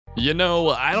You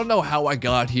know, I don't know how I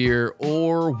got here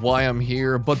or why I'm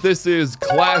here, but this is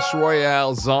Clash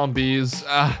Royale Zombies.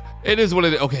 It is what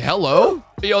it is. Okay, hello?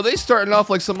 Yo, they starting off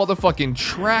like some motherfucking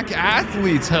track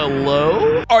athletes.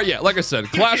 Hello? Oh yeah, like I said,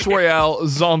 Clash Royale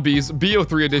Zombies,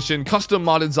 BO3 edition, custom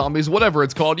modded zombies, whatever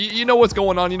it's called. You know what's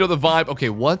going on, you know the vibe. Okay,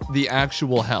 what the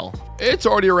actual hell? It's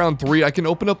already around 3. I can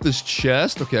open up this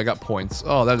chest. Okay, I got points.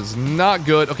 Oh, that is not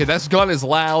good. Okay, that gun is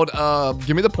loud.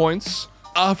 Give me the points.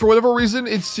 For whatever reason,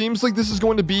 it seems like this is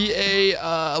going to be a,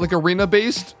 like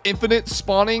arena-based, infinite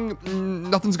spawning.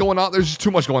 Nothing's going on. There's just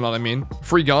too much going on, I mean.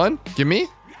 Free gun? Gimme.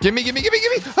 Gimme.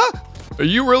 Ah!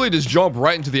 You really just jump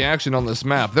right into the action on this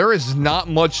map. There is not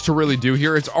much to really do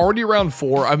here. It's already round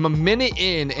 4. I'm a minute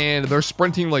in, and they're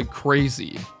sprinting like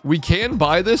crazy. We can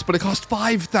buy this, but it costs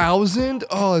 5,000.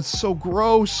 Oh, it's so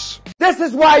gross. This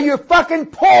is why you're fucking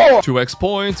poor. 2x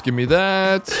points. Give me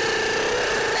that.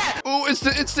 Oh, it's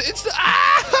the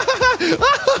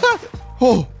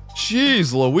oh,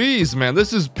 jeez Louise, man.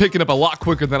 This is picking up a lot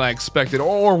quicker than I expected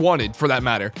or wanted, for that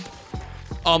matter.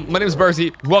 My name is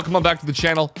Berzy. Welcome on back to the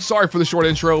channel. Sorry for the short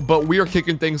intro, but we are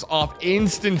kicking things off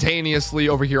instantaneously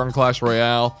over here on Clash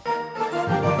Royale.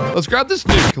 Let's grab this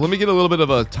nuke. Let me get a little bit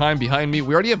of a time behind me.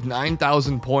 We already have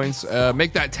 9,000 points.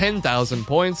 Make that 10,000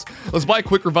 points. Let's buy a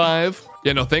quick revive.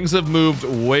 Yeah, no, things have moved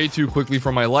way too quickly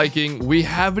for my liking. We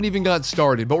haven't even got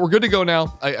started, but we're good to go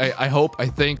now. I hope, I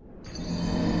think.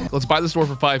 Let's buy the store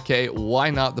for 5K. Why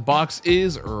not? The box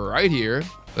is right here.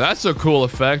 That's a cool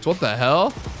effect. What the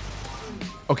hell?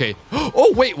 Okay.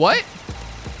 Oh, wait, what?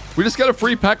 We just got a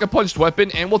free pack-a-punched weapon,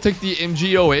 and we'll take the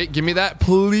MG08. Give me that,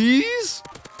 please.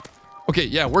 Okay,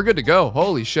 yeah, we're good to go.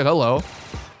 Holy shit, hello.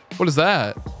 What is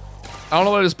that? I don't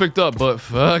know what I just picked up, but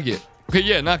fuck it. Okay,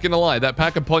 yeah, not gonna lie. That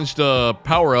pack-a-punched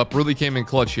power-up really came in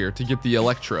clutch here to get the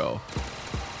Electro.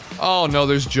 Oh, no,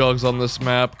 there's jugs on this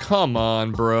map. Come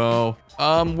on, bro.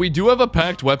 We do have a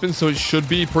packed weapon, so it should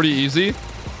be pretty easy.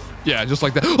 Yeah, just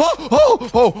like that.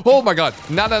 Oh my god.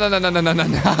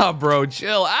 Nah, bro.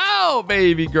 Chill out,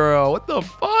 baby girl. What the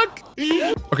fuck?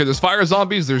 Okay, there's fire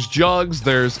zombies, there's jugs,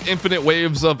 there's infinite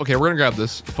waves of... Okay, we're gonna grab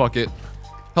this. Fuck it.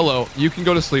 Hello, you can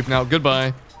go to sleep now.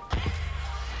 Goodbye.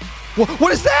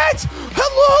 What is that?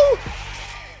 Hello?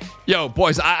 Yo,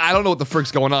 boys, I don't know what the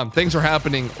frick's going on. Things are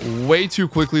happening way too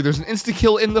quickly. There's an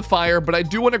insta-kill in the fire, but I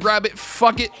do want to grab it.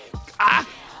 Fuck it. Ah!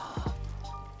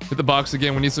 Hit the box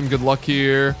again. We need some good luck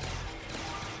here.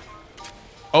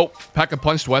 Oh,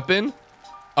 pack-a-punched weapon.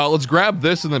 Let's grab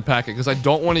this and then pack it, because I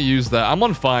don't want to use that. I'm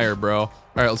on fire, bro. All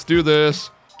right, let's do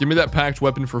this. Give me that packed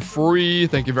weapon for free.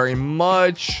 Thank you very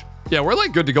much. Yeah, we're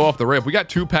like good to go off the rip. We got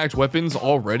 2 packed weapons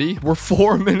already. We're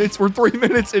 4 minutes. We're 3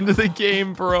 minutes into the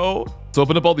game, bro. Let's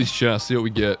open up all these chests. See what we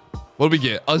get. What do we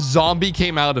get? A zombie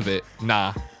came out of it.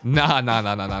 Nah.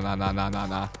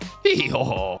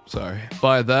 Oh, sorry.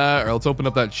 Buy that. All right, let's open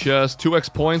up that chest.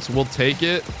 2x points. We'll take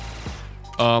it.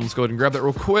 Let's go ahead and grab that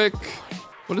real quick.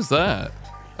 What is that?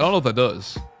 I don't know what that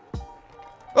does.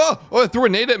 Oh, it threw a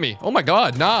nade at me. Oh my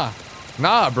god. Nah,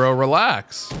 bro.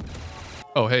 Relax.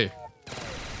 Oh, hey.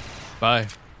 Bye.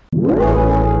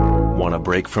 Want a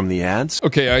break from the ads?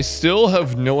 Okay, I still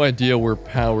have no idea where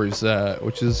power's at,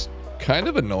 which is kind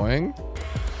of annoying.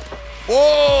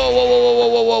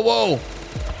 Whoa.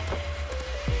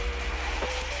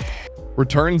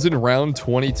 Returns in round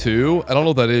 22. I don't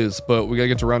know what that is, but we gotta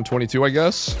get to round 22, I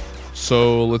guess.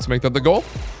 So let's make that the goal.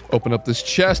 Open up this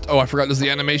chest. Oh, I forgot this is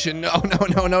the animation. No. All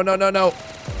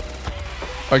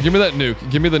right, give me that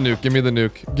nuke. Give me the nuke.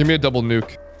 Give me a double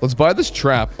nuke. Let's buy this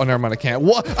trap. Oh, never mind, I can't.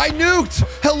 What? I nuked!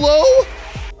 Hello?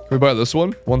 Can we buy this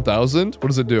one? 1,000? What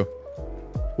does it do?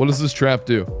 What does this trap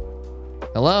do?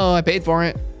 Hello, I paid for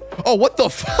it. Oh, what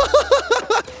the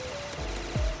fuck?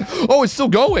 Oh, it's still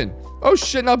going. Oh,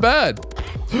 shit, not bad.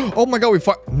 Oh my god, we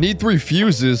need 3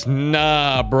 fuses.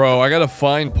 Nah, bro, I gotta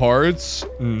find parts.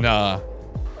 Nah.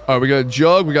 All right, we got a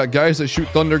jug. We got guys that shoot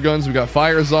thunder guns. We got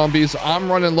fire zombies.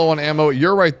 I'm running low on ammo.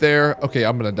 You're right there. Okay,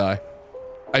 I'm gonna die.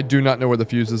 I do not know where the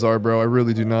fuses are, bro. I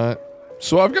really do not.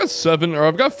 So I've got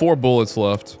 4 bullets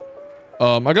left.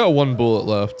 I got 1 bullet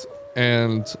left,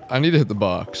 and I need to hit the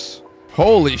box.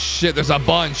 Holy shit, there's a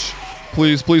bunch.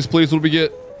 Please. What do we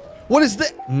get? What is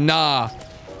that? Nah.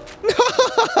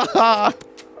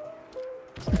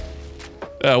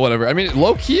 Yeah, whatever. I mean,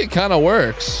 low-key, it kind of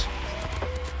works.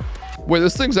 Wait,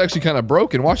 this thing's actually kind of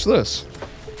broken. Watch this.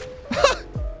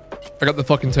 I got the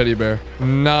fucking teddy bear.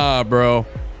 Nah, bro.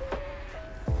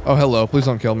 Oh, hello. Please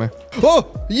don't kill me.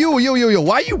 Oh, yo.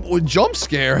 Why you jump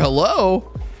scare?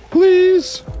 Hello?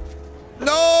 Please.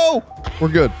 No. We're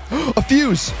good. A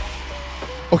fuse.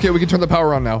 Okay, we can turn the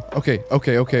power on now. Okay.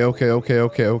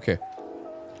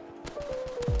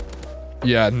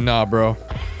 Yeah, nah, bro.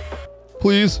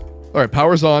 Please. All right,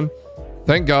 power's on.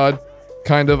 Thank God.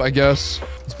 Kind of, I guess.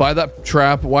 Let's buy that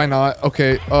trap. Why not?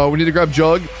 Okay, we need to grab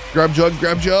jug. Grab jug,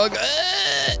 grab jug.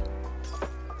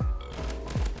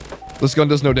 This gun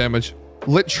does no damage.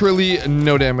 Literally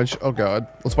no damage. Oh God.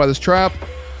 Let's buy this trap.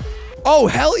 Oh,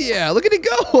 hell yeah. Look at it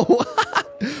go.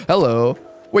 Hello.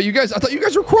 Wait, you guys, I thought you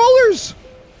guys were crawlers.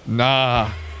 Nah.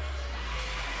 All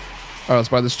right, let's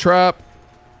buy this trap.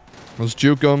 Let's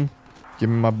juke them. Give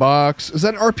me my box. Is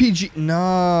that an RPG?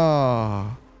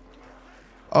 Nah.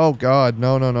 Oh God,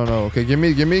 no. Okay, give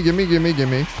me.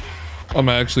 I'm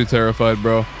actually terrified,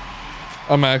 bro.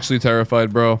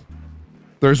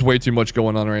 There's way too much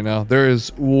going on right now. There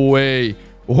is way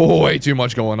too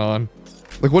much going on.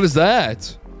 Like, what is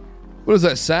that? What is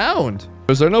that sound?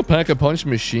 Is there no pack-a-punch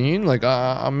machine? Like,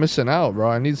 I'm missing out,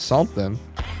 bro. I need something.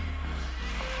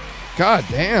 God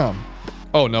damn.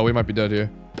 Oh no, we might be dead here.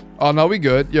 Oh no, we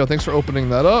good. Yo, thanks for opening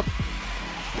that up.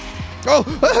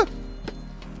 Oh!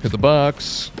 Hit the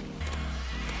box.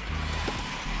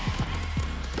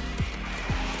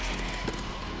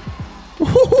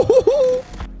 Alright,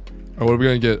 what are we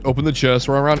gonna get? Open the chest.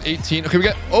 We're around 18. Okay, we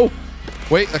got... Oh!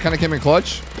 Wait, that kind of came in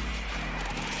clutch.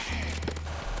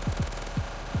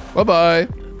 Bye-bye.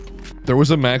 There was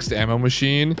a maxed ammo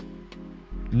machine.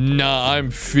 Nah,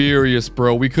 I'm furious,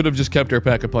 bro. We could have just kept our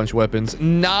pack-a-punch weapons.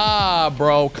 Nah,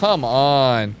 bro. Come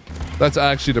on. That's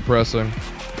actually depressing.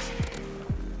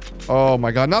 Oh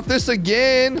my God, not this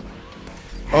again.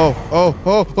 Oh.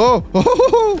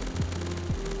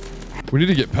 We need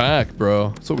to get packed, bro.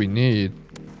 That's what we need.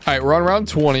 All right, we're on round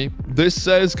 20. This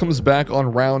says comes back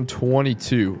on round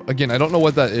 22. Again, I don't know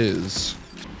what that is.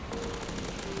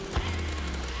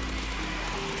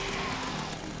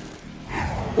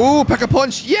 Ooh,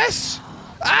 pack-a-punch. Yes.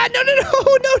 Ah, no.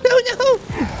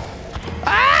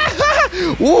 Ah,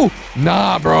 ooh,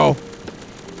 nah, bro.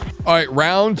 All right,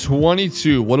 round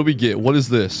 22. What do we get? What is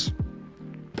this?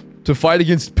 To fight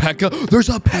against P.E.K.K.A. There's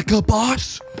a P.E.K.K.A.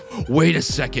 boss? Wait a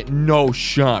second. No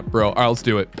shot, bro. All right, let's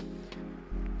do it.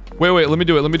 Wait. Let me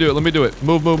do it.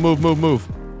 Move.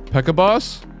 P.E.K.K.A.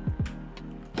 boss?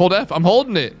 Hold F. I'm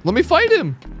holding it. Let me fight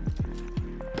him.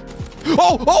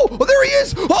 Oh, there he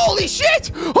is. Holy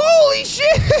shit.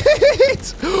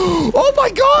 Oh my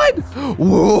God.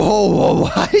 Whoa.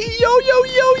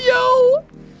 Yo.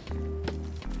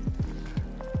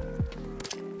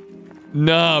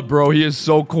 Nah, bro, he is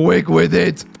so quick with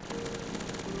it.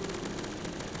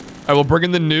 I will bring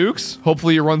in the nukes.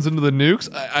 Hopefully he runs into the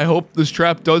nukes. I hope this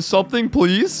trap does something,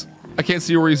 please. I can't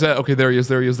see where he's at. Okay, there he is.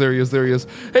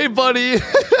 Hey, buddy.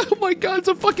 Oh my God, it's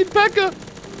a fucking P.E.K.K.A.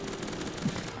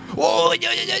 Oh,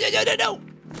 no.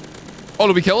 Oh,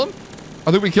 did we kill him?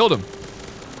 I think we killed him.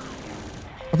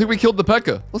 I think we killed the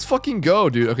P.E.K.K.A. Let's fucking go,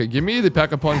 dude. Okay, give me the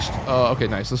P.E.K.K.A. punched. Okay,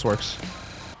 nice. This works.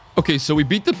 Okay, so we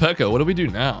beat the P.E.K.K.A. What do we do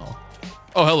now?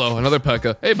 Oh, hello. Another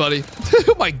P.E.K.K.A. Hey, buddy.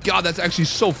 Oh, my God. That's actually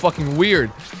so fucking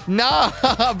weird. Nah,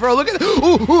 bro. Look at it.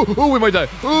 Ooh, we might die.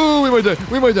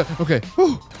 Okay.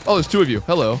 Ooh. Oh, there's two of you.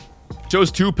 Hello.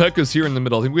 Shows two P.E.K.K.A.s here in the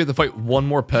middle. I think we have to fight one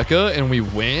more P.E.K.K.A. and we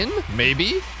win?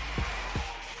 Maybe?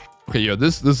 Okay, yo,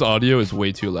 this audio is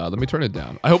way too loud. Let me turn it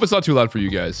down. I hope it's not too loud for you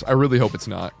guys. I really hope it's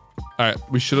not. All right,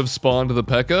 we should have spawned the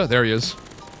P.E.K.K.A. There he is.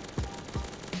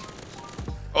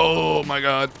 Oh, my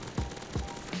God.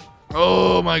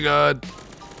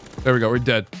 There we go. We're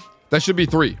dead. That should be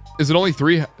 3. Is it only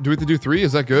 3? Do we have to do 3?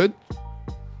 Is that good?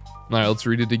 All right, let's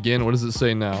read it again. What does it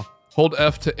say now? Hold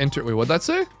F to enter. Wait, what'd that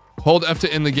say? Hold F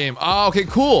to end the game. Ah, okay,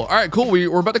 cool. All right, cool.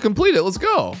 We're about to complete it. Let's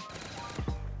go.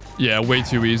 Yeah, way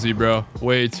too easy, bro.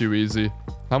 Way too easy.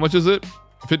 How much is it?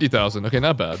 50,000. Okay,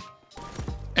 not bad.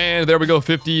 And there we go.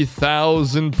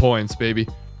 50,000 points, baby.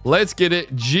 Let's get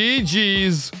it.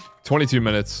 GG's. 22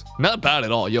 minutes. Not bad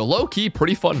at all. Yo, low-key,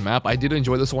 pretty fun map. I did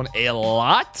enjoy this one a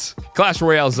lot. Clash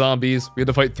Royale zombies. We had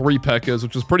to fight 3 P.E.K.K.A.s,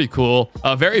 which was pretty cool.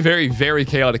 A very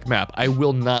chaotic map. I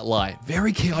will not lie.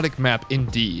 Very chaotic map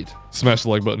indeed. Smash the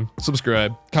like button.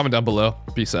 Subscribe. Comment down below.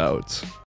 Peace out.